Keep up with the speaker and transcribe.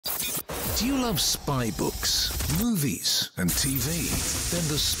Do you love spy books, movies, and TV? Then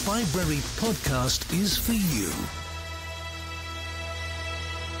the Spybrary podcast is for you.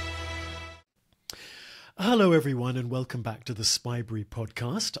 Hello everyone and welcome back to the Spybrary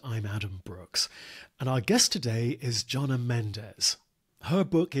podcast. I'm Adam Brookes and our guest today is Jonna Mendez. Her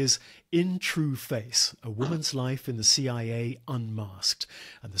book is In True Face, A Woman's Life in the CIA Unmasked,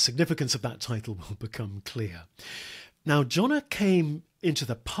 and the significance of that title will become clear. Now, Jonna came into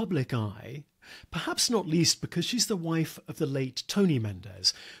the public eye, perhaps not least because she's the wife of the late Tony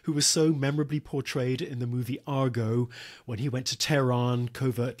Mendez, who was so memorably portrayed in the movie Argo when he went to Tehran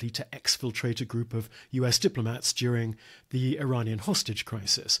covertly to exfiltrate a group of US diplomats during the Iranian hostage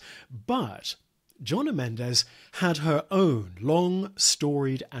crisis. But Jonna Mendez had her own long,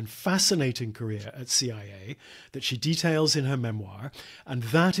 storied and fascinating career at CIA that she details in her memoir, and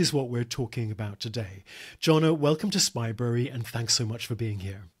that is what we're talking about today. Jonna, welcome to Spybrary, and thanks so much for being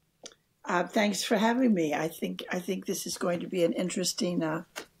here. Thanks for having me. I think this is going to be an interesting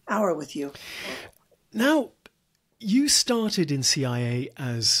hour with you. Now, you started in CIA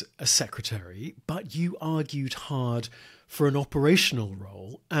as a secretary, but you argued hard for an operational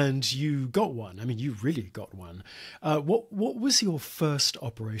role, and you got one. I mean, you really got one. What was your first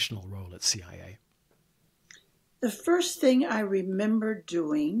operational role at CIA? The first thing I remember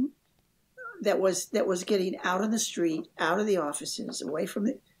doing that was getting out on the street, out of the offices, way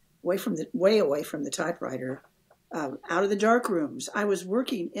away from the typewriter, out of the dark rooms. I was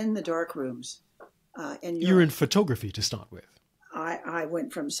working in the dark rooms. You were in photography to start with. I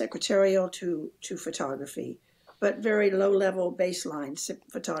went from secretarial to photography, but very low-level baseline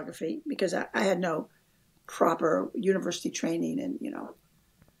photography because I had no proper university training and,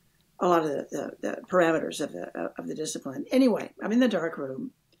 a lot of the parameters of the discipline. Anyway, I'm in the dark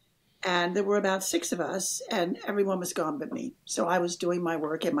room, and there were about 6 of us, and everyone was gone but me. So I was doing my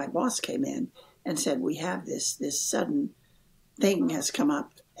work, and my boss came in and said, "We have this sudden thing has come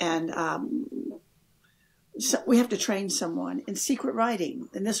up, and so we have to train someone in secret writing."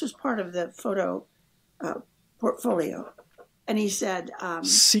 And this was part of the photo portfolio. And he said...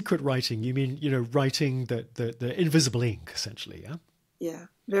 secret writing, you mean, writing the invisible ink, essentially, yeah? Yeah,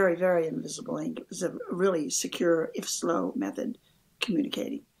 very, very invisible ink. It was a really secure, if slow, method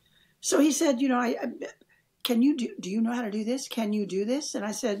communicating. So he said, do you know how to do this? Can you do this? And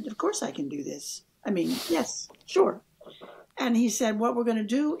I said, of course I can do this. I mean, yes, sure. And he said, what we're going to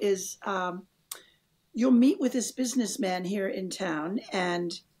do is you'll meet with this businessman here in town,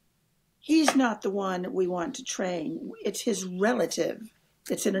 and he's not the one we want to train. It's his relative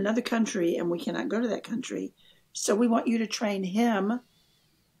that's in another country, and we cannot go to that country. So we want you to train him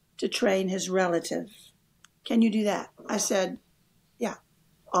to train his relative. Can you do that? I said, yeah.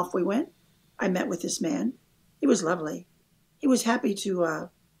 Off we went. I met with this man. He was lovely. He was happy to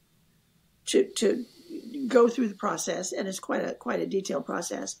go through the process, and it's quite a detailed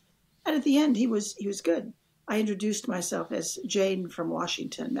process. And at the end, he was good. I introduced myself as Jane from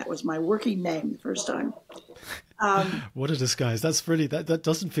Washington. That was my working name the first time. What a disguise. That's really, that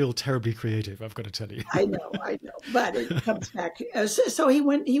doesn't feel terribly creative, I've got to tell you. I know, but it comes back. So he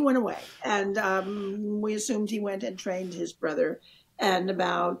went away, and we assumed he went and trained his brother. And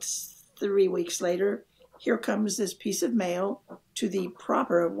about 3 weeks later, here comes this piece of mail to the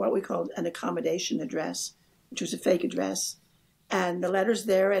proper, what we called an accommodation address, which was a fake address. And the letter's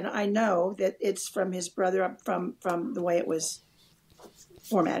there, and I know that it's from his brother from the way it was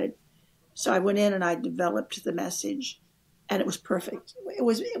formatted. So I went in and I developed the message, and it was perfect. It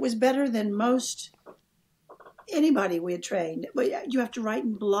was better than most anybody we had trained. But you have to write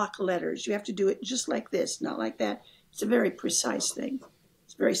in block letters. You have to do it just like this, not like that. It's a very precise thing.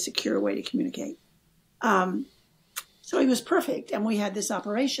 It's a very secure way to communicate. So he was perfect, and we had this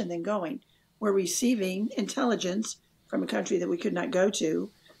operation then going. We're receiving intelligence from a country that we could not go to,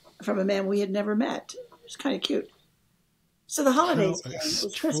 from a man we had never met. It was kind of cute. So the holidays came. It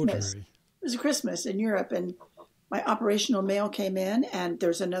was Christmas. It was Christmas in Europe, and my operational mail came in, and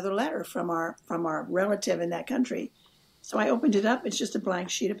there's another letter from our relative in that country. So I opened it up. It's just a blank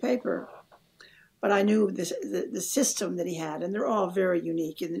sheet of paper. But I knew the system that he had, and they're all very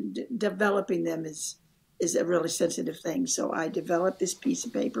unique, and developing them is a really sensitive thing. So I developed this piece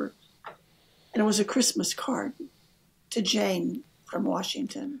of paper, and it was a Christmas card to Jane from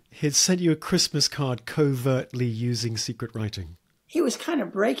Washington. He'd sent you a Christmas card covertly using secret writing. He was kind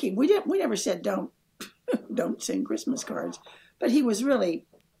of breaking. We never said don't send Christmas cards, but he was really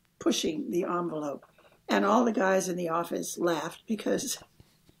pushing the envelope, and all the guys in the office laughed because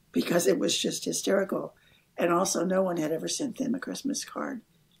it was just hysterical. And also no one had ever sent them a Christmas card.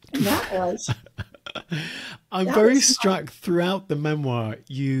 And that was I'm That very was struck throughout the memoir.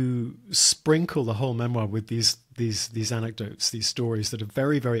 You sprinkle the whole memoir with these anecdotes, these stories that are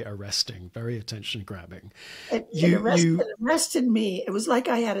very, very arresting, very attention grabbing. It arrested me. It was like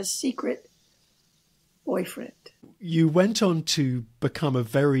I had a secret boyfriend. You went on to become a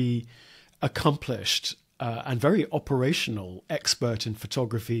very accomplished and very operational expert in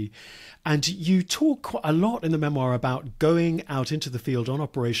photography. And you talk quite a lot in the memoir about going out into the field on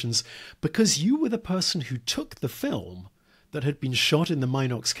operations because you were the person who took the film that had been shot in the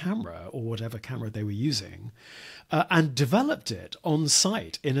Minox camera or whatever camera they were using and developed it on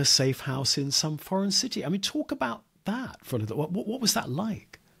site in a safe house in some foreign city. I mean, talk about that for a little. What was that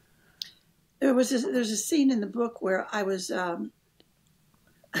like? There's a scene in the book where I was...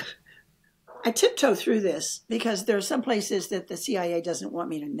 I tiptoe through this because there are some places that the CIA doesn't want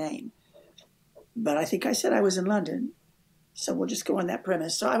me to name. But I think I said I was in London. So we'll just go on that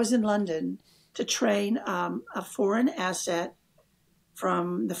premise. So I was in London to train a foreign asset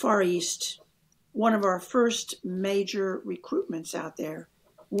from the Far East, one of our first major recruitments out there.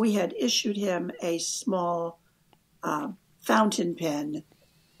 We had issued him a small fountain pen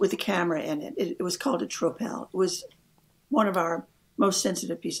with a camera in it. It was called a Tropel. It was one of our most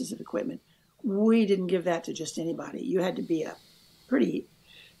sensitive pieces of equipment. We didn't give that to just anybody. You had to be a pretty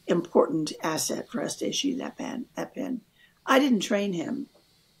important asset for us to issue that pen. I didn't train him,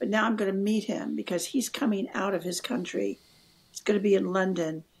 but now I'm going to meet him because he's coming out of his country. He's going to be in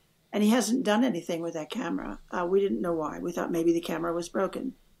London, and he hasn't done anything with that camera. We didn't know why. We thought maybe the camera was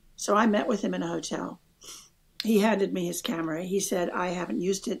broken. So I met with him in a hotel. He handed me his camera. He said, I haven't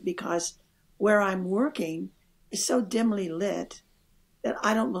used it because where I'm working is so dimly lit that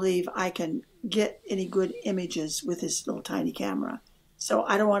I don't believe I can get any good images with this little tiny camera. So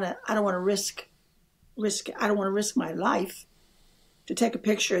I don't want to risk my life to take a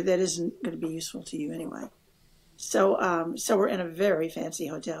picture that isn't going to be useful to you anyway. So we're in a very fancy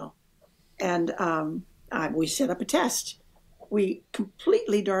hotel, and we set up a test. We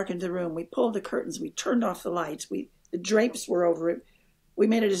completely darkened the room. We pulled the curtains. We turned off the lights. The drapes were over it. We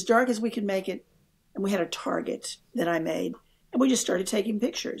made it as dark as we could make it, and we had a target that I made. And we just started taking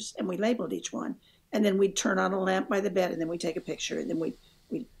pictures, and we labeled each one. And then we'd turn on a lamp by the bed, and then we'd take a picture. And then we'd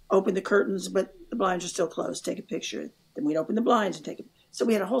open the curtains, but the blinds are still closed, take a picture. Then we'd open the blinds and take it. So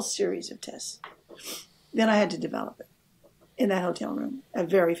we had a whole series of tests. Then I had to develop it in that hotel room, a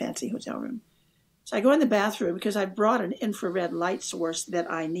very fancy hotel room. So I go in the bathroom because I brought an infrared light source that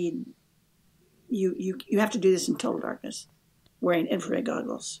I need. You have to do this in total darkness, wearing infrared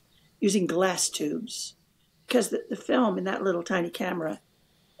goggles, using glass tubes. Because the film in that little tiny camera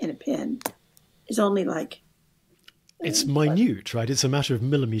in a pen is only like... It's minute, right? It's a matter of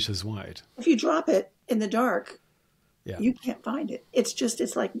millimeters wide. If you drop it in the dark, yeah, you can't find it.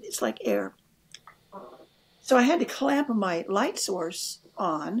 It's like air. So I had to clamp my light source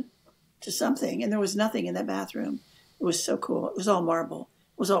on to something, and there was nothing in that bathroom. It was so cool. It was all marble.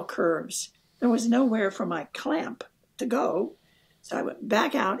 It was all curves. There was nowhere for my clamp to go. So I went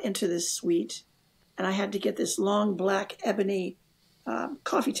back out into this suite, and I had to get this long black ebony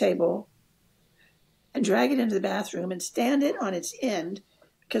coffee table and drag it into the bathroom and stand it on its end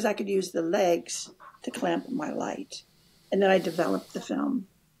because I could use the legs to clamp my light. And then I developed the film.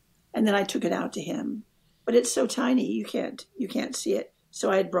 And then I took it out to him. But it's so tiny, you can't see it. So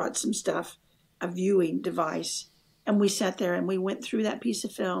I had brought some stuff, a viewing device, and we sat there and we went through that piece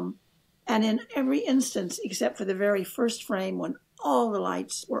of film. And in every instance, except for the very first frame when all the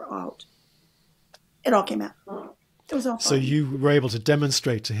lights were out, it all came out. It was all fun. So you were able to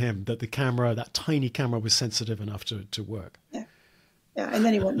demonstrate to him that the camera, that tiny camera, was sensitive enough to work. Yeah. And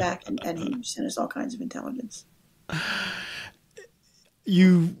then he went back and he sent us all kinds of intelligence.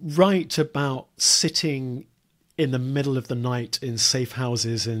 You write about sitting in the middle of the night in safe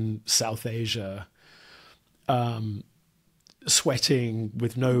houses in South Asia, sweating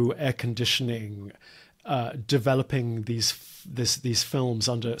with no air conditioning, developing these films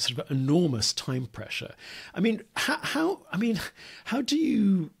under sort of enormous time pressure. I mean, how do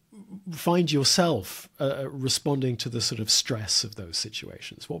you find yourself responding to the sort of stress of those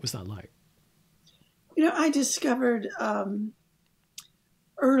situations? What was that like? You know, I discovered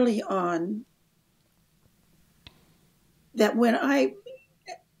early on that when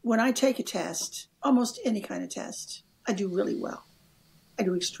I take a test, almost any kind of test, I do really well. I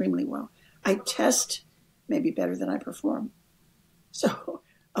do extremely well. I test maybe better than I perform. So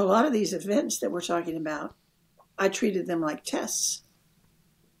a lot of these events that we're talking about, I treated them like tests.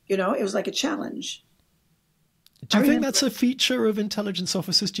 You know, it was like a challenge. Do you think that's a feature of intelligence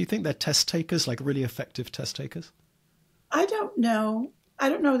officers? Do you think they're test takers, like really effective test takers? I don't know. I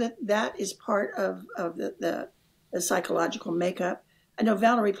don't know that that is part of the psychological makeup. I know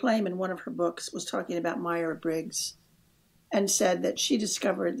Valerie Plame in one of her books was talking about Myers-Briggs and said that she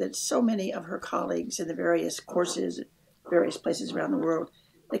discovered that so many of her colleagues in the various courses, various places around the world,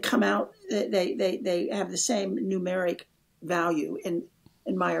 they come out, they have the same numeric value in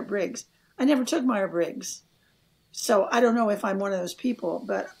Myers-Briggs. I never took Myers-Briggs, so I don't know if I'm one of those people,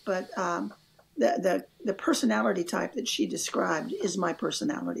 but the personality type that she described is my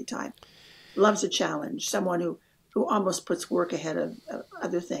personality type. Loves a challenge, someone who almost puts work ahead of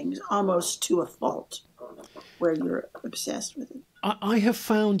other things, almost to a fault, where you're obsessed with it. I have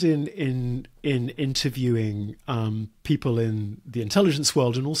found in interviewing people in the intelligence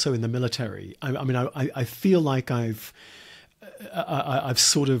world and also in the military, I feel like I've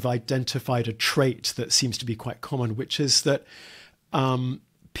sort of identified a trait that seems to be quite common, which is that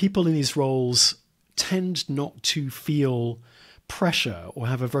people in these roles tend not to feel pressure or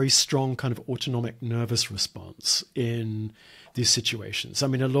have a very strong kind of autonomic nervous response in these situations. I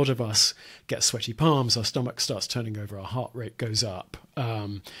mean, a lot of us get sweaty palms, our stomach starts turning over, our heart rate goes up,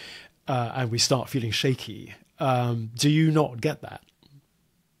 and we start feeling shaky. Do you not get that?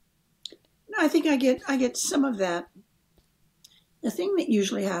 No, I think I get some of that. The thing that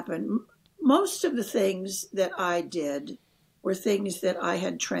usually happened, most of the things that I did were things that I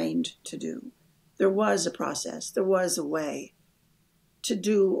had trained to do. There was a process, there was a way to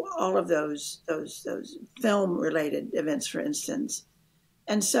do all of those film-related events, for instance.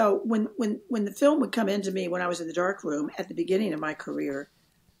 And so when the film would come into me when I was in the dark room at the beginning of my career,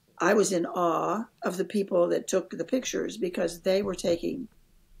 I was in awe of the people that took the pictures because they were taking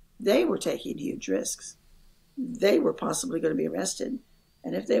huge risks. They were possibly going to be arrested.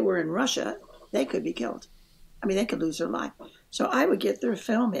 And if they were in Russia, they could be killed. I mean, they could lose their life. So I would get their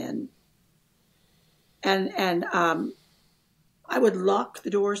film in and I would lock the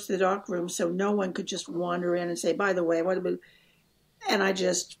doors to the dark room so no one could just wander in and say, by the way, what about... And I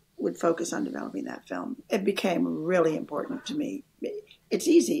just would focus on developing that film. It became really important to me. It's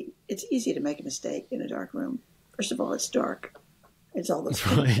easy to make a mistake in a dark room. First of all, it's dark. It's all those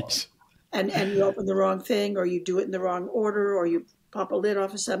right. And you open the wrong thing, or you do it in the wrong order, or you pop a lid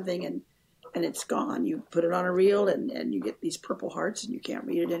off of something and it's gone. You put it on a reel and you get these purple hearts and you can't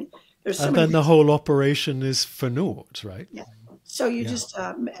read it. And then the whole operation is for naught, right? Yeah. So you just,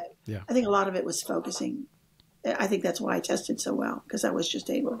 I think a lot of it was focusing. I think that's why I tested so well, because I was just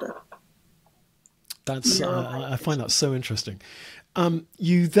able to. That's I find that so interesting.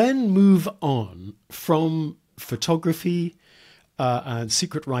 You then move on from photography and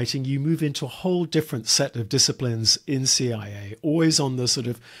secret writing. You move into a whole different set of disciplines in CIA, always on the sort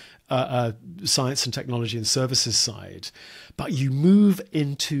of science and technology and services side, but you move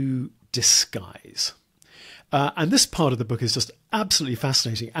into disguise. And this part of the book is just absolutely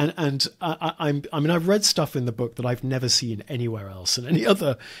fascinating. And I mean, I've read stuff in the book that I've never seen anywhere else in any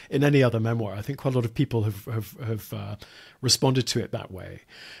other memoir. I think quite a lot of people have responded to it that way.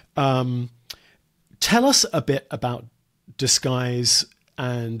 Tell us a bit about disguise,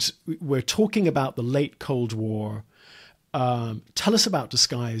 and we're talking about the late Cold War. Tell us about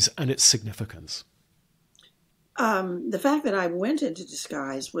disguise and its significance. The fact that I went into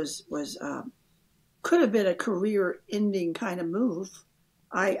disguise was could have been a career-ending kind of move.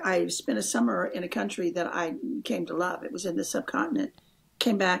 I spent a summer in a country that I came to love. It was in the subcontinent.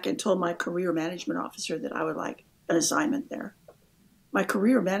 Came back and told my career management officer that I would like an assignment there. My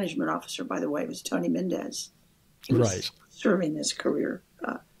career management officer, by the way, was Jonna Mendez. He was serving as career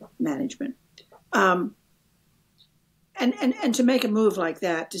management. And to make a move like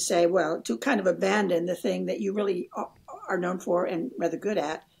that, to say, well, to kind of abandon the thing that you really are known for and rather good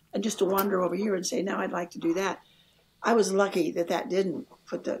at, and just to wander over here and say, now I'd like to do that. I was lucky that didn't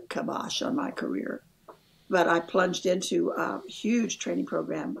put the kibosh on my career. But I plunged into a huge training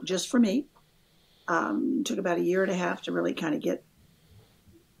program just for me. It took about a year and a half to really kind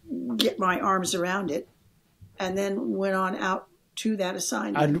of get my arms around it, and then went on out to that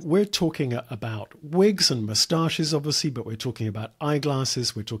assignment. And we're talking about wigs and moustaches, obviously, but we're talking about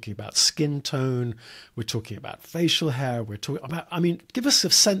eyeglasses, we're talking about skin tone, we're talking about facial hair, we're talking about, I mean, give us a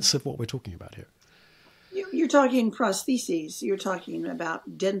sense of what we're talking about here. You're talking prostheses. You're talking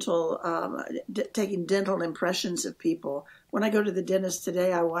about dental, taking dental impressions of people. When I go to the dentist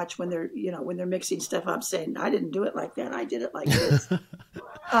today, I watch when they're mixing stuff up, saying, I didn't do it like that. I did it like this.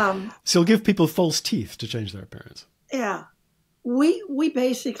 So you'll give people false teeth to change their appearance. Yeah. We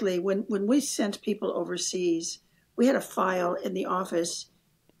basically, when we sent people overseas, we had a file in the office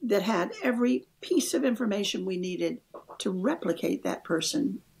that had every piece of information we needed to replicate that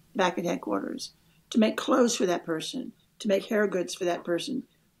person back at headquarters, to make clothes for that person, to make hair goods for that person.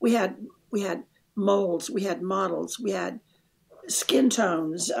 We had molds, we had models, we had skin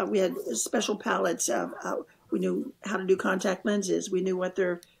tones, we had special palettes. We knew how to do contact lenses. We knew what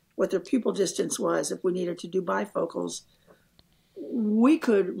their pupil distance was. If we needed to do bifocals, we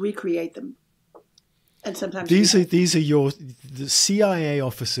could recreate them. And sometimes these are the CIA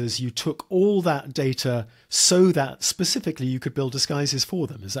officers. You took all that data so that specifically you could build disguises for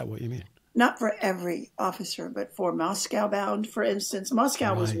them. Is that what you mean? Not for every officer, but for Moscow bound, for instance.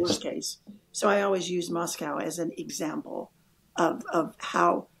 Moscow was worst case. So I always use Moscow as an example of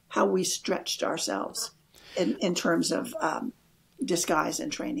how we stretched ourselves in terms of disguise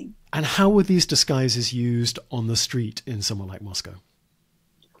and training. And how were these disguises used on the street in somewhere like Moscow?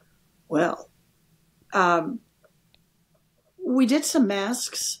 Well, we did some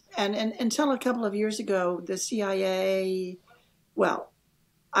masks, and until a couple of years ago, the CIA, well,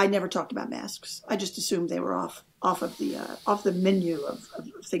 I never talked about masks. I just assumed they were off of the menu of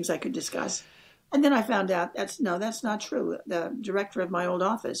things I could discuss. And then I found out that's not true. The director of my old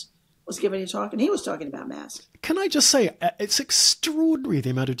office was giving a talk, and he was talking about masks. Can I just say, it's extraordinary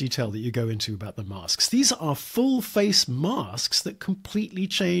the amount of detail that you go into about the masks. These are full face masks that completely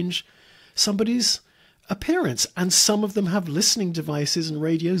change somebody's appearance, and some of them have listening devices and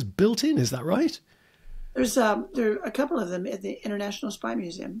radios built in. Is that right? There are a couple of them at the International Spy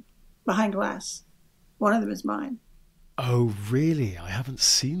Museum behind glass. One of them is mine. Oh, really? I haven't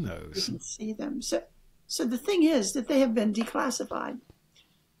seen those. You can see them. So the thing is that they have been declassified.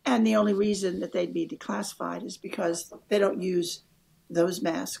 And the only reason that they'd be declassified is because they don't use those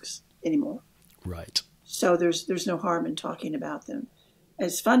masks anymore. Right. So there's no harm in talking about them. And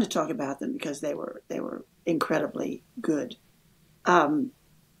it's fun to talk about them because they were incredibly good.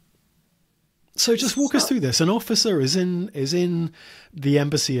 So just walk us through this. An officer is in the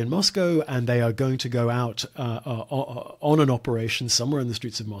embassy in Moscow, and they are going to go out on an operation somewhere in the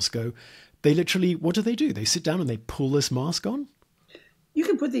streets of Moscow. They literally, what do? They sit down and they pull this mask on? You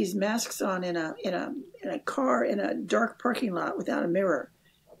can put these masks on in a car in a dark parking lot without a mirror.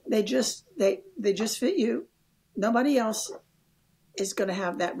 They just fit you. Nobody else is going to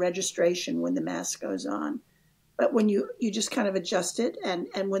have that registration when the mask goes on. But when you just kind of adjust it, and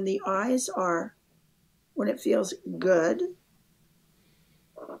when the eyes when it feels good,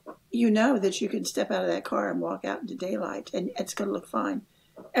 you know that you can step out of that car and walk out into daylight, and it's going to look fine.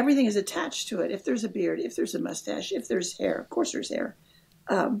 Everything is attached to it. If there's a beard, if there's a mustache, if there's hair, of course there's hair.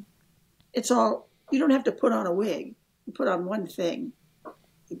 It's all, you don't have to put on a wig. You put on one thing,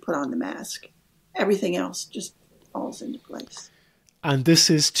 you put on the mask. Everything else just falls into place. And this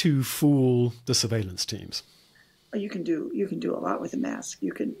is to fool the surveillance teams. You can do a lot with a mask.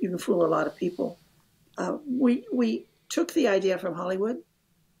 You can fool a lot of people. We took the idea from Hollywood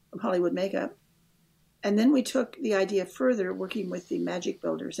makeup, and then we took the idea further, working with the magic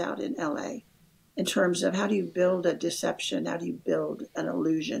builders out in LA, in terms of how do you build a deception? How do you build an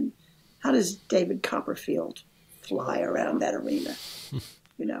illusion? How does David Copperfield fly around that arena?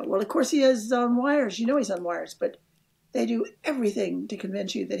 Well, of course he is on wires. You know he's on wires, but they do everything to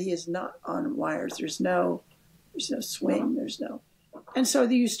convince you that he is not on wires. There's no swing. And so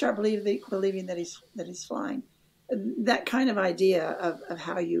you start believing that he's flying. That kind of idea of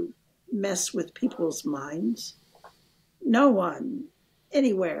how you mess with people's minds. No one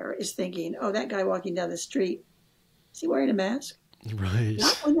anywhere is thinking, oh, that guy walking down the street, is he wearing a mask? Right.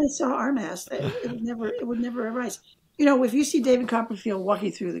 Not when they saw our mask. It would never arise. If you see David Copperfield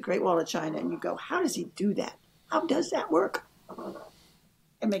walking through the Great Wall of China and you go, how does he do that? How does that work?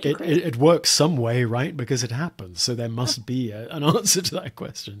 It works some way, right? Because it happens. So there must be an answer to that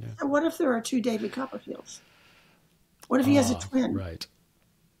question. Yeah. So what if there are two David Copperfields? What if he has a twin? Right.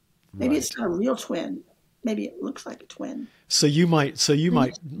 Maybe it's not a real twin. Maybe it looks like a twin. So you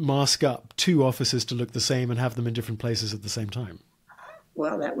might mask up two officers to look the same and have them in different places at the same time.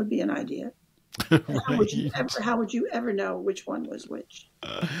 Well, that would be an idea. Right. How would you ever know which one was which?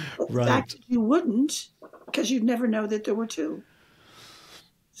 Right. In fact, you wouldn't, because you'd never know that there were two.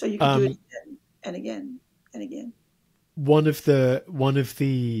 So you can do it again and again and again. One of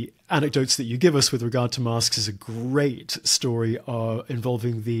the anecdotes that you give us with regard to masks is a great story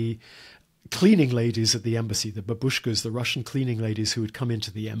involving the cleaning ladies at the embassy, the babushkas, the Russian cleaning ladies who would come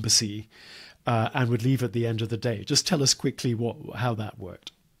into the embassy and would leave at the end of the day. Just tell us quickly how that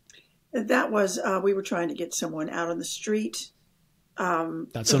worked. That was, we were trying to get someone out on the street.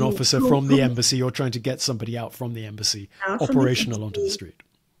 That's an officer from the embassy. You're trying to get somebody out from the embassy, operational onto the street.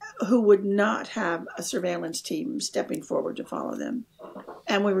 Who would not have a surveillance team stepping forward to follow them.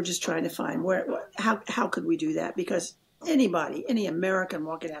 And we were just trying to find how could we do that? Because any American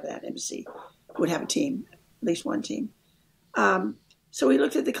walking out of that embassy would have a team, at least one team. So we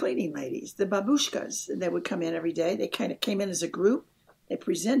looked at the cleaning ladies, the babushkas, and they would come in every day. They kind of came in as a group. They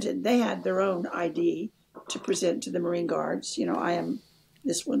presented. They had their own ID to present to the Marine Guards. You know, I am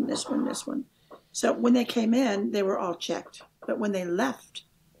this one, this one, this one. So when they came in, they were all checked. But when they left,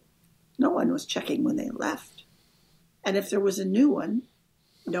 no one was checking when they left. And if there was a new one,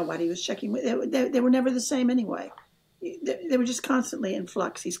 nobody was checking. They were never the same anyway. They were just constantly in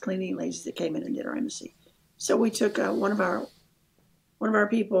flux, these cleaning ladies that came in and did our embassy. So we took one of our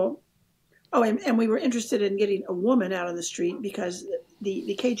people. Oh, and we were interested in getting a woman out on the street because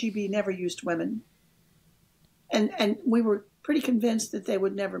the KGB never used women. And we were pretty convinced that they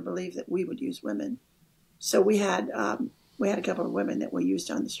would never believe that we would use women. So we had a couple of women that we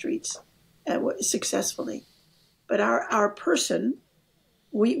used on the streets successfully. But our person,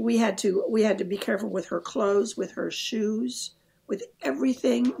 we had to be careful with her clothes, with her shoes, with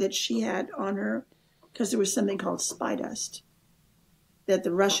everything that she had on her, because there was something called spy dust that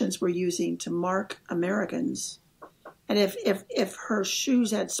the Russians were using to mark Americans. And if her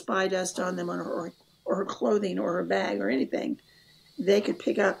shoes had spy dust on them, or her clothing or her bag or anything, they could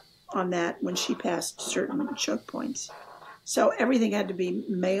pick up on that when she passed certain choke points. So everything had to be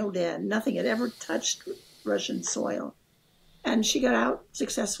mailed in. Nothing had ever touched Russian soil. And she got out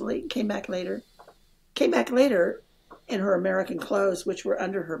successfully, came back later in her American clothes, which were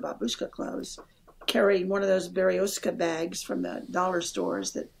under her babushka clothes, carrying one of those Berioska bags from the dollar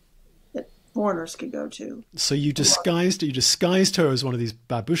stores that foreigners could go to. So you disguised her as one of these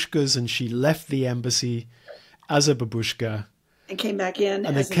babushkas, and she left the embassy as a babushka. And came back in.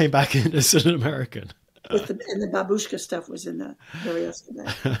 And then came back in as an American. And the babushka stuff was in the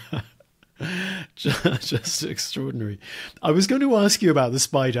Berioska bag. Just extraordinary. I was going to ask you about the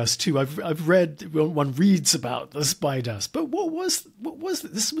spy dust too. I've read, one reads about the spy dust, but what was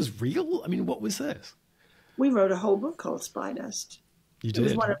this? Was real? I mean, what was this? We wrote a whole book called Spy Dust. You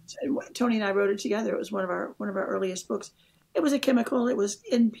did. Tony and I wrote it together. It was one of our earliest books. It was a chemical. It was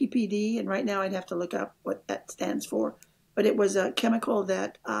in PPD, and right now I'd have to look up what that stands for. But it was a chemical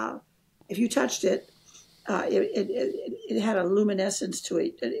that, if you touched it, it had a luminescence to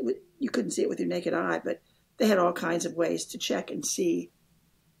it. You couldn't see it with your naked eye, but they had all kinds of ways to check and see.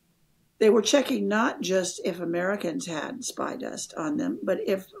 They were checking not just if Americans had spy dust on them, but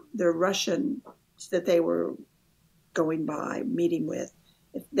if the Russians that they were going by, meeting with,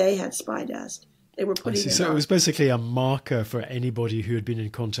 if they had spy dust. They were putting it. So it was basically a marker for anybody who had been in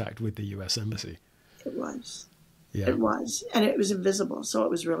contact with the U.S. Embassy. It was. Yeah. It was. And it was invisible, so it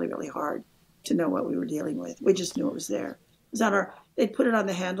was really, really hard to know what we were dealing with. We just knew it was there. It was on they'd put it on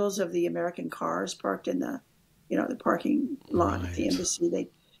the handles of the American cars parked in the parking lot at the embassy.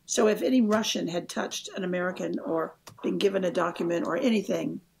 So if any Russian had touched an American or been given a document or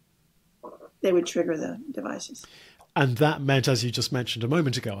anything, they would trigger the devices. And that meant, as you just mentioned a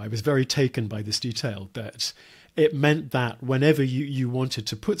moment ago, I was very taken by this detail, that it meant that whenever you wanted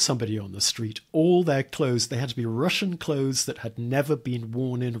to put somebody on the street, all their clothes, they had to be Russian clothes that had never been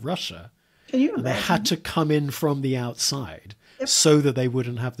worn in Russia. Can you imagine? They had to come in from the outside so that they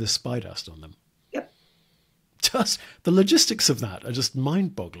wouldn't have this spy dust on them. Yep. Just the logistics of that are just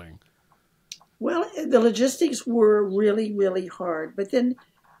mind-boggling. Well, the logistics were really, really hard. But then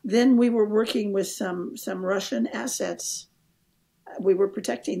we were working with some Russian assets. We were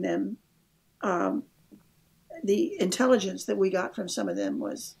protecting them. The intelligence that we got from some of them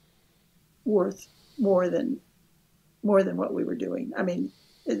was worth more than what we were doing. I mean,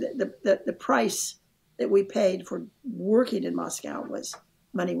 the price that we paid for working in Moscow was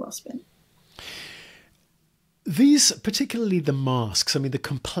money well spent. These, particularly the masks, I mean, the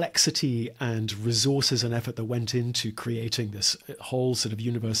complexity and resources and effort that went into creating this whole sort of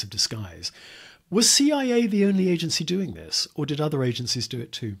universe of disguise. Was CIA the only agency doing this, or did other agencies do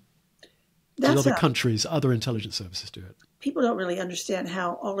it too? Did other countries, other intelligence services do it? People don't really understand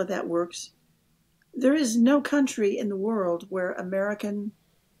how all of that works. There is no country in the world where American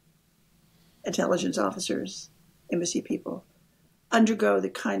intelligence officers, embassy people, undergo the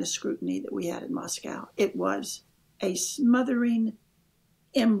kind of scrutiny that we had in Moscow. It was a smothering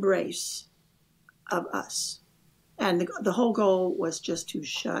embrace of us. And the whole goal was just to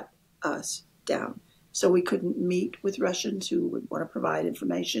shut us down. So we couldn't meet with Russians who would want to provide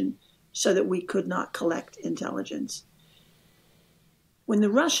information, so that we could not collect intelligence. When the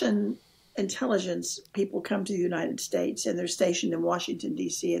Russian intelligence people come to the United States and they're stationed in Washington,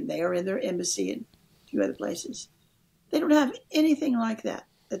 D.C., and they are in their embassy and a few other places, they don't have anything like that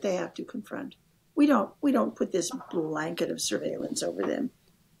they have to confront. We don't put this blanket of surveillance over them.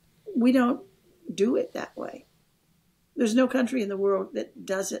 We don't do it that way. There's no country in the world that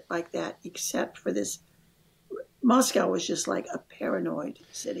does it like that except for this Moscow was just like a paranoid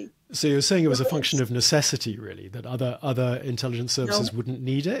city. So you're saying it was a function of necessity, really, that other intelligence services wouldn't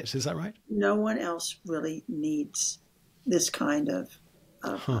need it? Is that right? No one else really needs this kind of...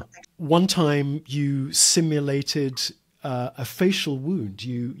 One time you simulated a facial wound.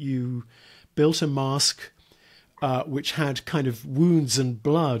 You built a mask which had kind of wounds and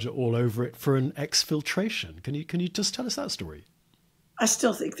blood all over it for an exfiltration. Can you just tell us that story? I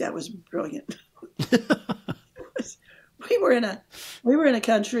still think that was brilliant. We were in a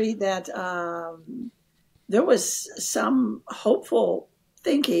country that there was some hopeful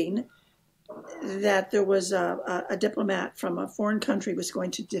thinking that there was a diplomat from a foreign country was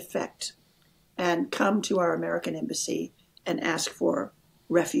going to defect and come to our American embassy and ask for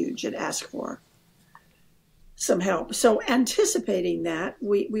refuge and ask for some help. So anticipating that,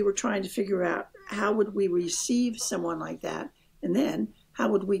 we were trying to figure out how would we receive someone like that, and then how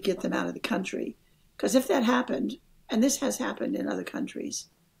would we get them out of the country? Because if that happened, and this has happened in other countries,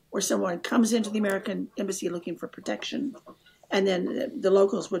 where someone comes into the American embassy looking for protection, and then the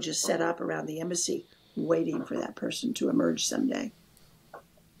locals would just set up around the embassy waiting for that person to emerge someday.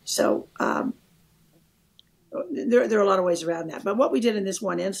 So there are a lot of ways around that. But what we did in this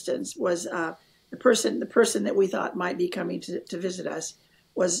one instance was the person that we thought might be coming to visit us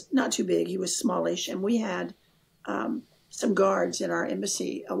was not too big. He was smallish, and we had some guards in our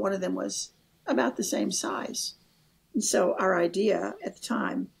embassy. One of them was about the same size. And so our idea at the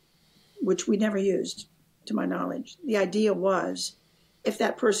time, which we never used, to my knowledge, the idea was if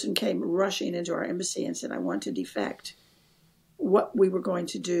that person came rushing into our embassy and said, I want to defect, what we were going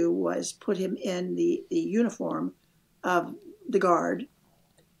to do was put him in the uniform of the guard.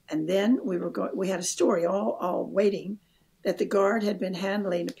 And then we had a story all waiting that the guard had been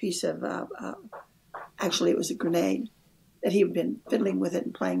handling a piece of, actually it was a grenade, that he had been fiddling with it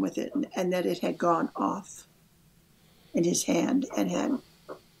and playing with it, and that it had gone off in his hand and had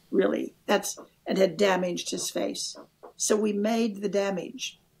had damaged his face. So we made the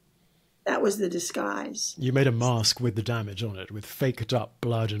damage. That was the disguise. You made a mask with the damage on it, with faked up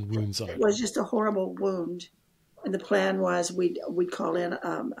blood and wounds on it. It was just a horrible wound. And the plan was we'd call in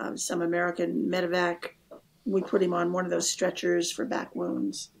some American medevac. We'd put him on one of those stretchers for back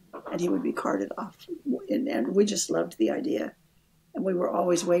wounds, and he would be carted off. And we just loved the idea. And we were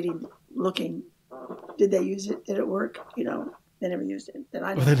always waiting, looking, did they use it? Did it work? They never used it. They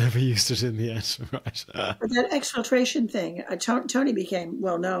never used it in the end, right? But that exfiltration thing, Tony became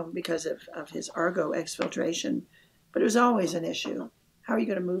well known because of his Argo exfiltration, but it was always an issue. How are you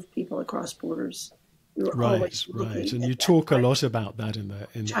going to move people across borders? We were always right. And you talk a lot about that in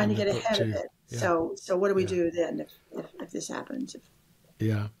trying to get ahead too. of it. Yeah. So what do we do then if this happens?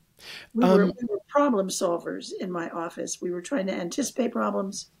 Yeah. We were problem solvers in my office. We were trying to anticipate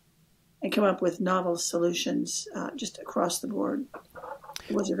problems and come up with novel solutions just across the board.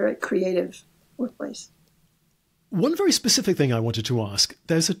 It was a very creative workplace. One very specific thing I wanted to ask,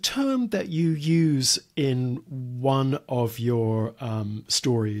 there's a term that you use in one of your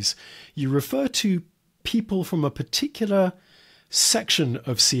stories. You refer to people from a particular section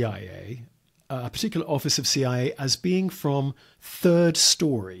of CIA, a particular office of CIA, as being from third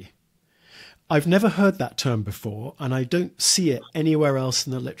story. I've never heard that term before, and I don't see it anywhere else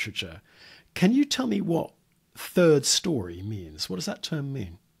in the literature. Can you tell me what third story means? What does that term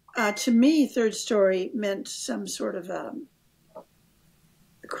mean? To me, third story meant some sort of a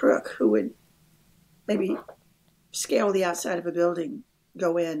crook who would maybe scale the outside of a building,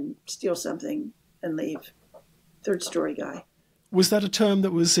 go in, steal something, and leave. Third story guy. Was that a term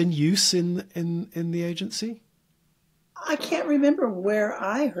that was in use in the agency? I can't remember where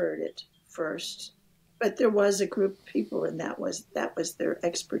I heard it first, but there was a group of people, and that was their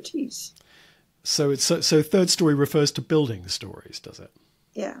expertise. So third story refers to building stories, does it?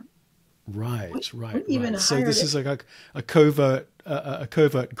 Yeah. Right. So this is like a covert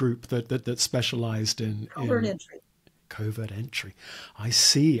group that specialized in covert entry. Covert entry. I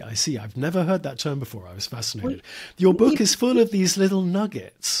see. I've never heard that term before. I was fascinated. Your book is full of these little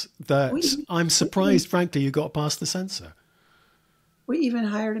nuggets that I'm surprised, frankly, you got past the censor. We even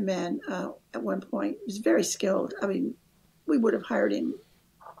hired a man at one point. He was very skilled. I mean, we would have hired him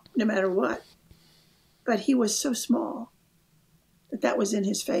no matter what. But he was so small that was in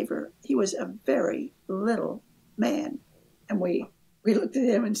his favor. He was a very little man. And we looked at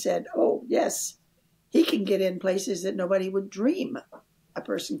him and said, oh, yes, he can get in places that nobody would dream a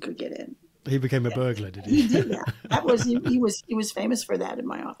person could get in. He became a burglar, did he? He did that. He was famous for that in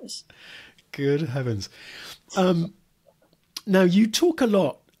my office. Good heavens. Now, you talk a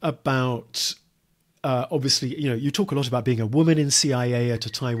lot about obviously, you talk a lot about being a woman in CIA at a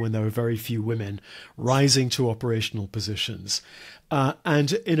time when there were very few women rising to operational positions.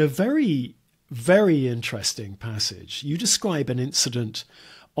 And in a very, very interesting passage, you describe an incident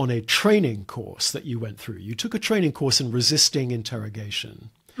on a training course that you went through. You took a training course in resisting interrogation.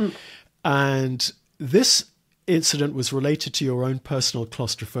 And this incident was related to your own personal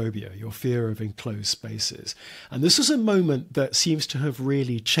claustrophobia, your fear of enclosed spaces. And this was a moment that seems to have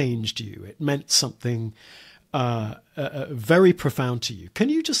really changed you. It meant something very profound to you. Can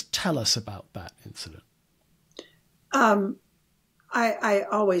you just tell us about that incident? I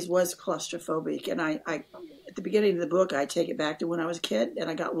always was claustrophobic, and I at the beginning of the book, I take it back to when I was a kid, and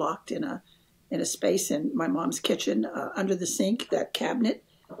I got locked in a space in my mom's kitchen under the sink, that cabinet,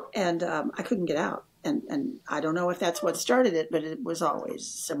 and I couldn't get out. And I don't know if that's what started it, but it was always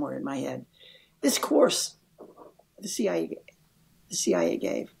somewhere in my head. This course the CIA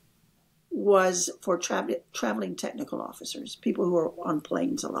gave was for traveling technical officers, people who were on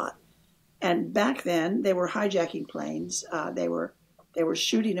planes a lot. And back then, they were hijacking planes. They were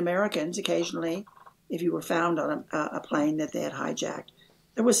shooting Americans occasionally if you were found on a plane that they had hijacked.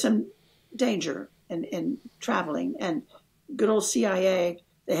 There was some danger in traveling. And good old CIA,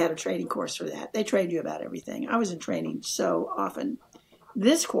 they had a training course for that. They trained you about everything. I was in training so often.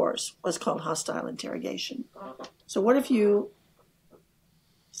 This course was called hostile interrogation. So what if you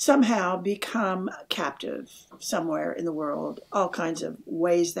somehow become captive somewhere in the world? All kinds of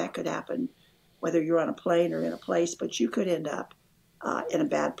ways that could happen, whether you're on a plane or in a place, but you could end up in a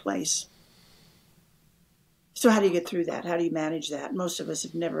bad place. So how do you get through that? How do you manage that? Most of us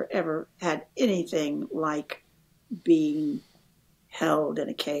have never, ever had anything like being held in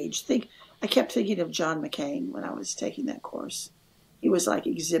a cage. I kept thinking of John McCain when I was taking that course. He was like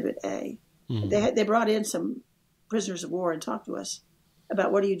Exhibit A. They brought in some prisoners of war and talked to us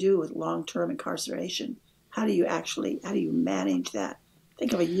about what do you do with long-term incarceration? How do you manage that?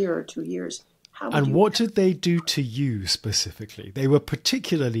 Think of a year or 2 years. And what did they do to you specifically? They were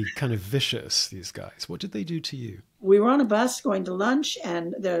particularly kind of vicious, these guys. What did they do to you? We were on a bus going to lunch,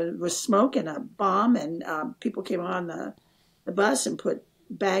 and there was smoke and a bomb, and people came on the bus and put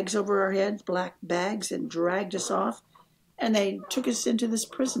bags over our heads, black bags, and dragged us off. And they took us into this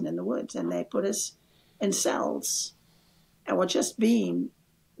prison in the woods, and they put us in cells. And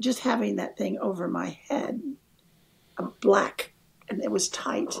just having that thing over my head, black, and it was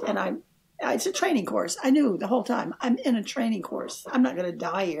tight. And it's a training course. I knew the whole time, I'm in a training course. I'm not going to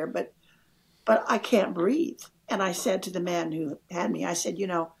die here, but I can't breathe. And I said to the man who had me, I said,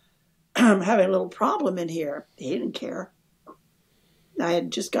 I'm having a little problem in here. He didn't care. I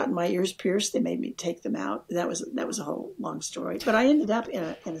had just gotten my ears pierced. They made me take them out. That was a whole long story. But I ended up in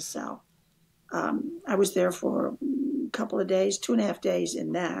a cell. I was there for a couple of days, 2.5 days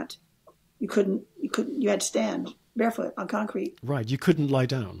in that. You had to stand barefoot on concrete. Right. You couldn't lie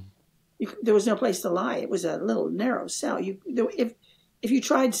down. There was no place to lie. It was a little narrow cell. If you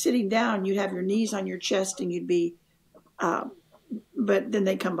tried sitting down, you'd have your knees on your chest and you'd be, but then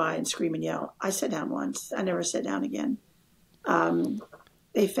they'd come by and scream and yell. I sat down once. I never sat down again.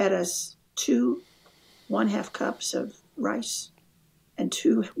 They fed us 2 1/2 cups of rice and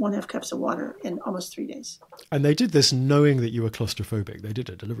 2 1/2 cups of water in almost 3 days. And they did this knowing that you were claustrophobic. They did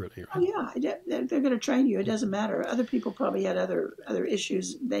it deliberately, right? Oh yeah, they're going to train you. It doesn't matter. Other people probably had other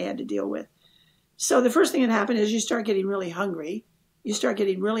issues they had to deal with. So the first thing that happened is you start getting really hungry. You start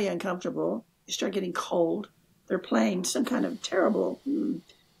getting really uncomfortable. You start getting cold. They're playing some kind of terrible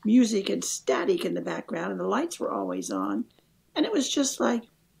music and static in the background, and the lights were always on. And it was just like,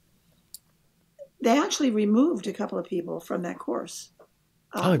 they actually removed a couple of people from that course.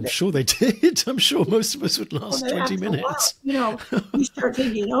 I'm sure they did. I'm sure most of us would last 20 minutes. You start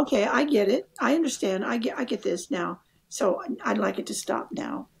thinking, okay, I get it. I understand. I get this now. So I'd like it to stop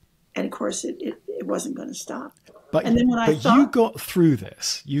now. And of course, it wasn't going to stop. But, and then when you got through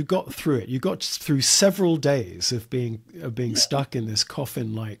this. You got through it. You got through several days of being stuck in this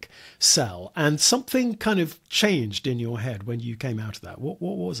coffin-like cell, and something kind of changed in your head when you came out of that. What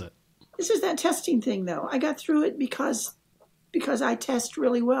was it? This is that testing thing, though. I got through it because I test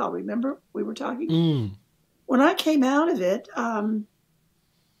really well. Remember we were talking? When I came out of it, I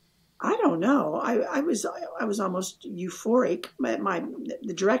don't know. I was almost euphoric.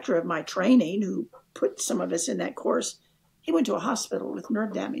 The director of my training, who put some of us in that course, he went to a hospital with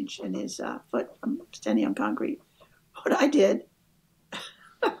nerve damage in his foot from standing on concrete. What I did,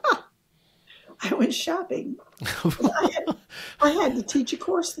 I went shopping. I had to teach a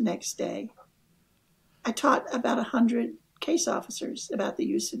course the next day. I taught about 100 case officers about the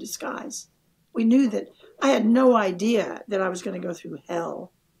use of disguise. We knew that I had no idea that I was going to go through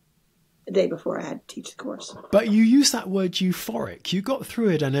hell the day before I had to teach the course. But you use that word euphoric. You got through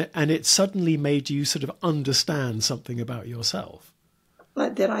it, and it suddenly made you sort of understand something about yourself.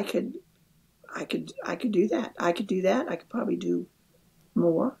 But that I could do that. I could do that. I could probably do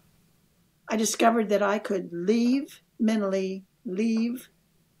more. I discovered that I could mentally leave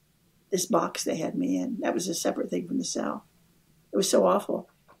this box they had me in. That was a separate thing from the cell. It was so awful.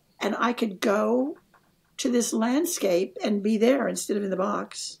 And I could go to this landscape and be there instead of in the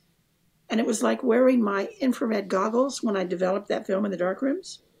box. And it was like wearing my infrared goggles when I developed that film in the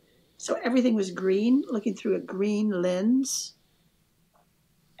darkrooms. So everything was green, looking through a green lens.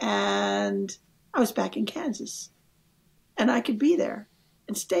 And I was back in Kansas. And I could be there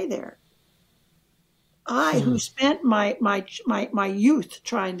and stay there. I, who spent my youth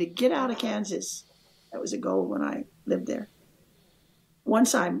trying to get out of Kansas, that was a goal when I lived there.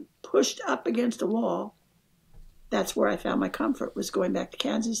 Once I'm pushed up against a wall, that's where I found my comfort, was going back to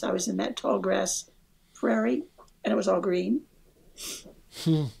Kansas. I was in that tall grass prairie, and it was all green.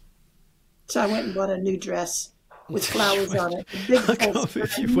 So I went and bought a new dress with flowers on it. I can't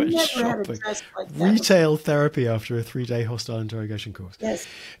believe you went shopping. Retail therapy after a 3-day hostile interrogation course. Yes.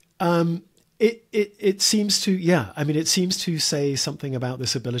 It seems to, it seems to say something about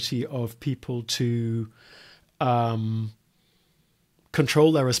this ability of people to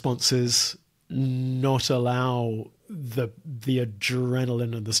control their responses, not allow the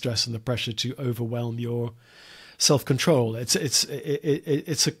adrenaline and the stress and the pressure to overwhelm your self-control. It's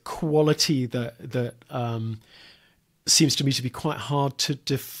a quality that seems to me to be quite hard to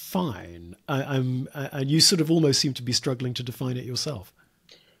define. And you sort of almost seem to be struggling to define it yourself.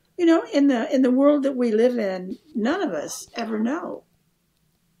 You know, in the world that we live in, none of us ever know.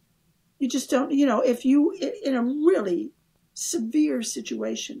 You just don't, if you, in a really severe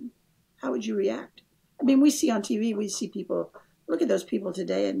situation, how would you react? I mean, we see on TV, we see people, look at those people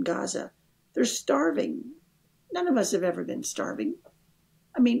today in Gaza. They're starving. None of us have ever been starving.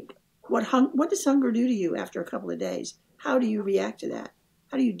 I mean, what does hunger do to you after a couple of days? How do you react to that?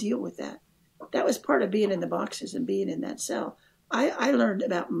 How do you deal with that? That was part of being in the boxes and being in that cell. I learned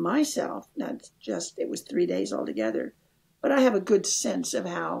about myself, not just, it was 3 days altogether, but I have a good sense of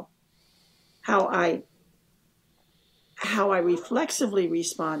how I reflexively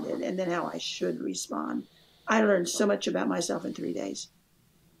responded and then how I should respond. I learned so much about myself in 3 days.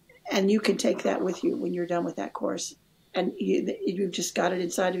 And you can take that with you when you're done with that course. And you've just got it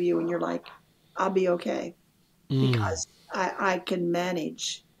inside of you and you're like, I'll be okay. Because I can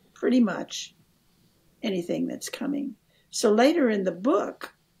manage pretty much anything that's coming. So later in the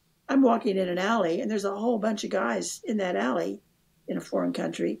book, I'm walking in an alley and there's a whole bunch of guys in that alley in a foreign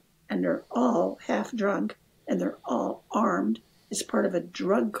country, and they're all half drunk and they're all armed. It's part of a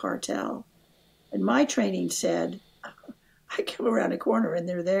drug cartel. And my training said, I come around a corner and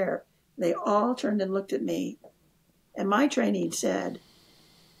they're there. They all turned and looked at me. And my training said,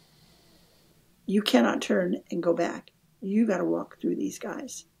 you cannot turn and go back. You got to walk through these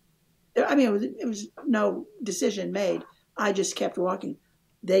guys. I mean, it was no decision made. I just kept walking.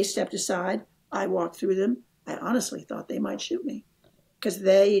 They stepped aside. I walked through them. I honestly thought they might shoot me because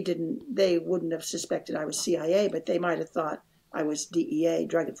they wouldn't have suspected I was CIA, but they might have thought I was DEA,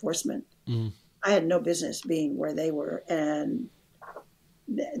 drug enforcement. I had no business being where they were, and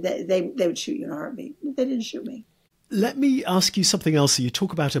they would shoot you in a heartbeat. They didn't shoot me. Let me ask you something else that you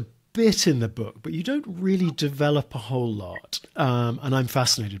talk about a bit in the book, but you don't really develop a whole lot, and I'm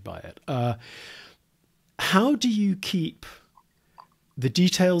fascinated by it. How do you keep the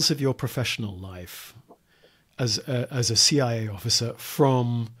details of your professional life as a CIA officer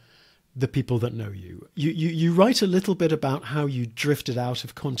from the people that know you? You write a little bit about how you drifted out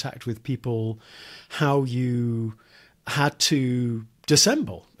of contact with people, how you had to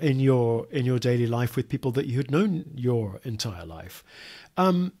dissemble in your daily life with people that you had known your entire life.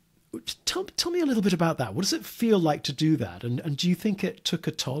 Tell me a little bit about that. What does it feel like to do that? And do you think it took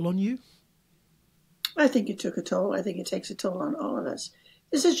a toll on you? I think it took a toll. I think it takes a toll on all of us.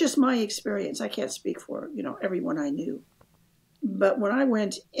 This is just my experience. I can't speak for, everyone I knew. But when I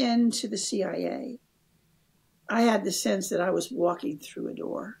went into the CIA, I had the sense that I was walking through a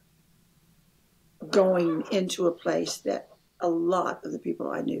door, going into a place that a lot of the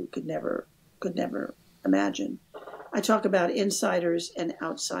people I knew could never imagine. I talk about insiders and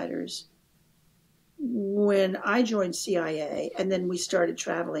outsiders. When I joined CIA, and then we started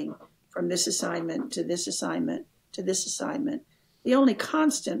traveling from this assignment to this assignment to this assignment, the only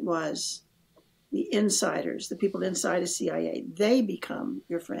constant was the insiders, the people inside of CIA. They become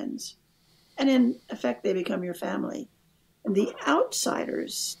your friends. And in effect, they become your family. And the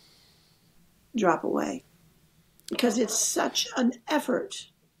outsiders drop away because it's such an effort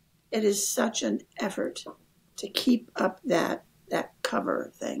it is such an effort to keep up that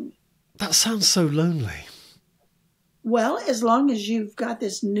cover thing. That sounds so lonely. Well, as long as you've got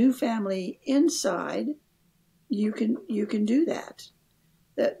this new family inside, you can do that.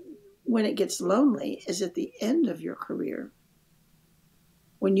 That when it gets lonely is at the end of your career,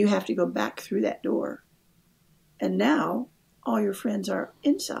 when you have to go back through that door. And now all your friends are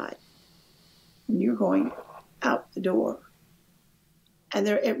inside and you're going out the door. And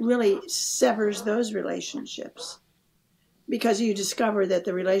it really severs those relationships, because you discover that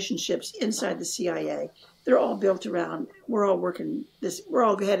the relationships inside the CIA, they're all built around, we're all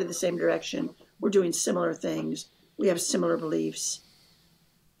headed the same direction. We're doing similar things. We have similar beliefs.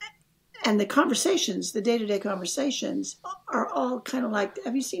 And the conversations, the day-to-day conversations are all kind of like,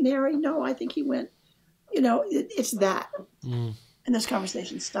 have you seen Harry? No, I think he went, it's that. Mm. And those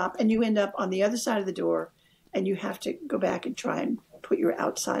conversations stop and you end up on the other side of the door and you have to go back and try and put your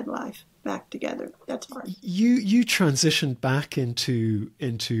outside life back together. That's hard. You transitioned back into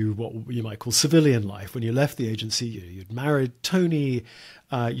what you might call civilian life. When you left the agency, you'd married Tony,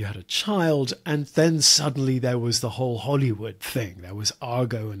 you had a child, and then suddenly there was the whole Hollywood thing. There was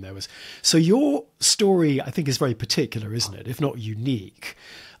Argo, and there was... So your story, I think, is very particular, isn't it? If not unique.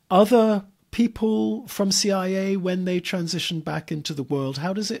 Other people from CIA, when they transition back into the world,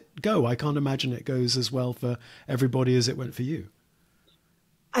 how does it go? I can't imagine it goes as well for everybody as it went for you.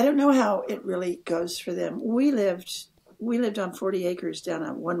 I don't know how it really goes for them. We lived on 40 acres down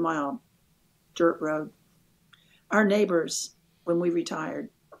a 1 mile dirt road. Our neighbors, when we retired,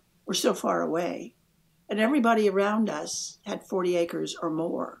 were so far away, and everybody around us had 40 acres or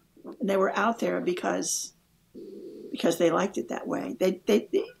more, and they were out there because they liked it that way.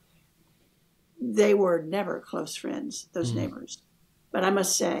 They were never close friends, those neighbors. But I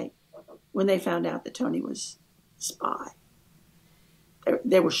must say, when they found out that Tony was a spy,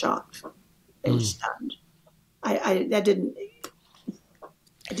 they were shocked. They were stunned. It didn't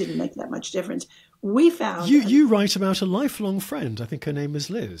make that much difference. We found you write about a lifelong friend. I think her name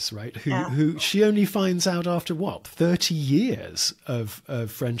is Liz, right? Who she only finds out after 30 years of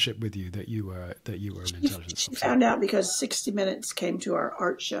friendship with you that you were an intelligence officer. She found out because 60 Minutes came to our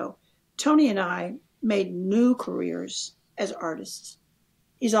art show. Tony and I made new careers as artists.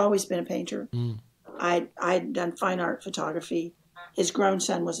 He's always been a painter. I'd done fine art photography. His grown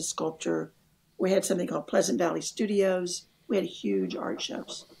son was a sculptor. We had something called Pleasant Valley Studios. We had huge art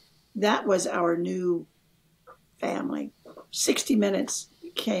shows. That was our new family. 60 Minutes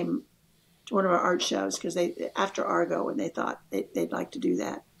came to one of our art shows because after Argo, and they thought they'd like to do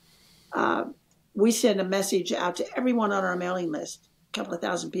that. We sent a message out to everyone on our mailing list, a couple of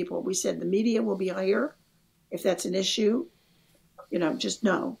thousand people. We said the media will be here. If that's an issue, just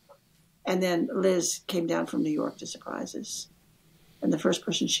know. And then Liz came down from New York to surprise us. And the first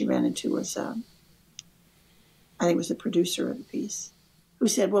person she ran into was, I think it was the producer of the piece, who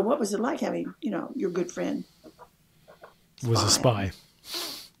said, well, what was it like having, your good friend was a spy?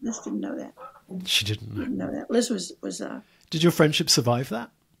 Liz didn't know that. She didn't know that. Liz was Did your friendship survive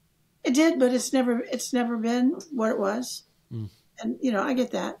that? It did, but it's never been what it was. And, I get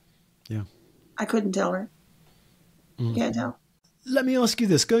that. Yeah. I couldn't tell her. Can't tell. Let me ask you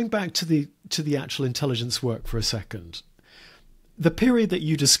this, going back to the actual intelligence work for a second. The period that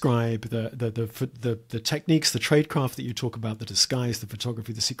you describe, the techniques, the tradecraft that you talk about, the disguise, the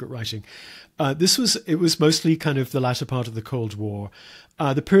photography, the secret writing, it was mostly kind of the latter part of the Cold War.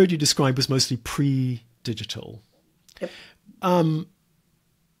 The period you describe was mostly pre-digital. Yep.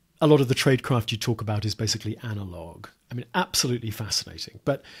 A lot of the tradecraft you talk about is basically analog. I mean, absolutely fascinating.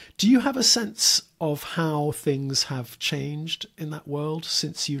 But do you have a sense of how things have changed in that world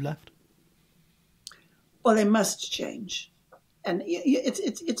since you left? Well, they must change. And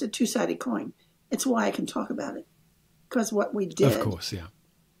it's a two-sided coin. It's why I can talk about it, because what we did, of course, yeah,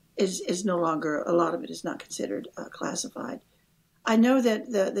 is no longer, a lot of it is not considered classified. I know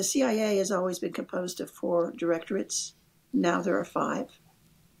that the CIA has always been composed of 4 directorates. Now there are 5.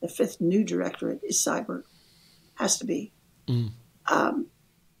 The 5th new directorate is cyber, has to be.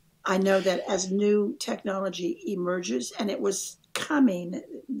 I know that as new technology emerges, and it was coming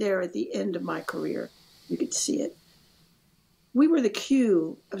there at the end of my career, you could see it. We were the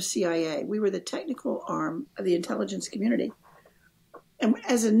Q of CIA. We were the technical arm of the intelligence community. And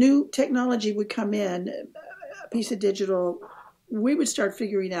as a new technology would come in, a piece of digital, we would start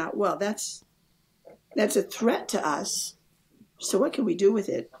figuring out, well, that's a threat to us. So what can we do with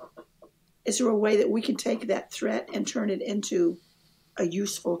it? Is there a way that we can take that threat and turn it into a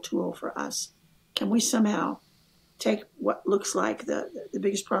useful tool for us? Can we somehow take what looks like the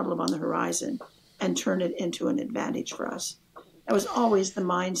biggest problem on the horizon and turn it into an advantage for us? That was always the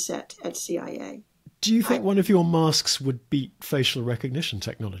mindset at CIA. Do you think one of your masks would beat facial recognition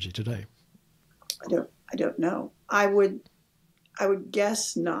technology today? I don't know. I would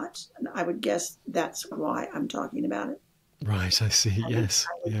guess not. And I would guess that's why I'm talking about it. Right, I see. Yes.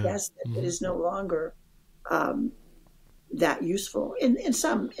 I would guess that it is no longer that useful. In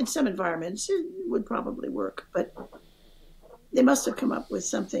some environments, it would probably work, but they must have come up with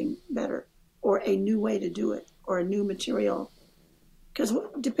something better, or a new way to do it, or a new material. Because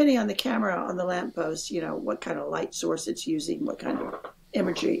depending on the camera on the lamppost, what kind of light source it's using, what kind of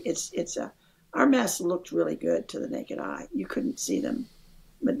imagery, our masks looked really good to the naked eye. You couldn't see them,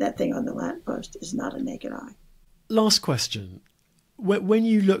 but that thing on the lamppost is not a naked eye. Last question. When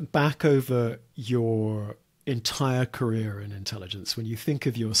you look back over your entire career in intelligence, when you think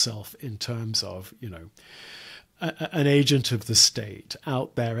of yourself in terms of, an agent of the state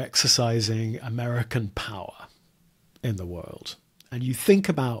out there exercising American power in the world, and you think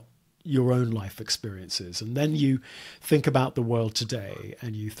about your own life experiences, and then you think about the world today,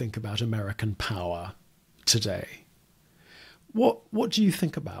 and you think about American power today, what do you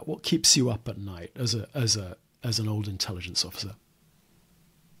think about? What keeps you up at night as an old intelligence officer?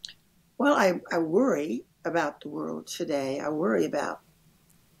 Well, I worry about the world today. I worry about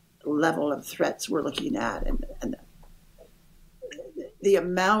the level of threats we're looking at, and the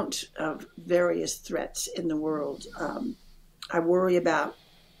amount of various threats in the world. I worry about,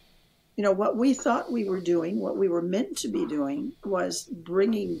 what we thought we were doing, what we were meant to be doing, was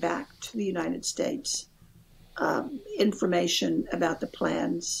bringing back to the United States information about the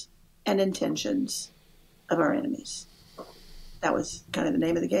plans and intentions of our enemies. That was kind of the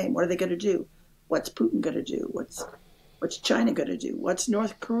name of the game. What are they going to do? What's Putin going to do? What's China going to do? What's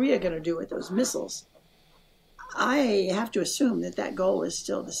North Korea going to do with those missiles? I have to assume that goal is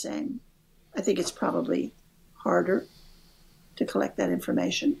still the same. I think it's probably harder to collect that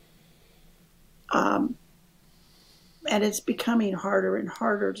information. And it's becoming harder and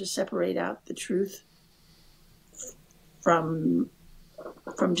harder to separate out the truth from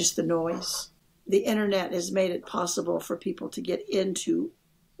just the noise. The internet has made it possible for people to get into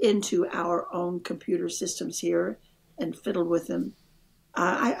our own computer systems here and fiddle with them.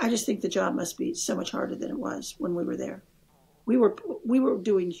 I just think the job must be so much harder than it was when we were there. We were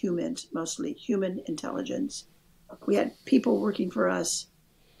doing mostly human intelligence. We had people working for us,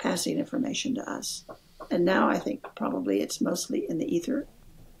 passing information to us. And now I think probably it's mostly in the ether.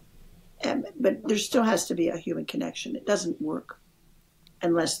 But there still has to be a human connection. It doesn't work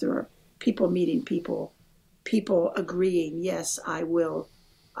unless there are people meeting people agreeing, yes, I will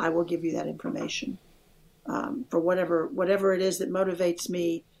give you that information. For whatever it is that motivates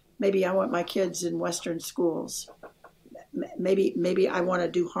me. Maybe I want my kids in Western schools. Maybe I want to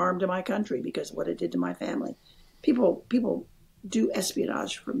do harm to my country because of what it did to my family. People do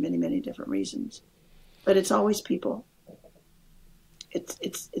espionage for many, many different reasons, but it's always people.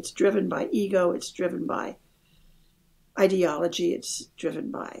 It's driven by ego. It's driven by ideology. It's driven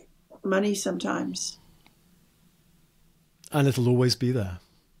by money sometimes. And it'll always be there.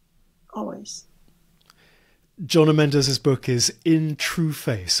 Always. Jonna Mendez's book is In True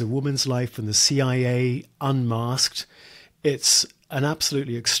Face, A Woman's Life in the CIA, Unmasked. It's an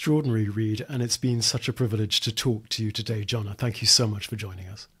absolutely extraordinary read, and it's been such a privilege to talk to you today, Jonna. Thank you so much for joining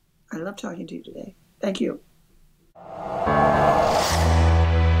us. I love talking to you today. Thank you.